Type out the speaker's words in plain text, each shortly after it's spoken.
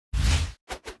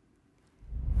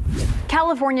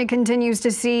California continues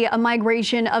to see a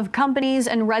migration of companies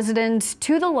and residents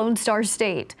to the Lone Star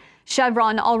State.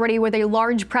 Chevron, already with a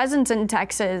large presence in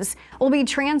Texas, will be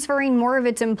transferring more of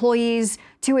its employees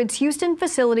to its Houston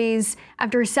facilities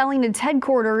after selling its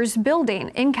headquarters building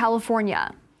in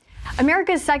California.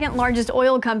 America's second largest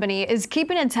oil company is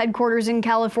keeping its headquarters in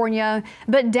California,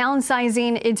 but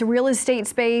downsizing its real estate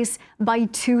space by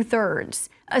 2/3.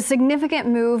 A significant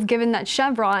move given that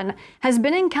Chevron has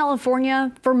been in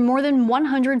California for more than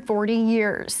 140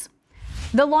 years.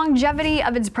 The longevity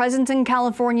of its presence in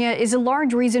California is a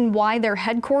large reason why their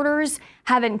headquarters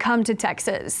haven't come to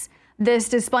Texas. This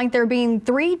despite there being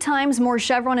 3 times more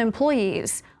Chevron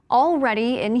employees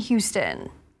already in Houston.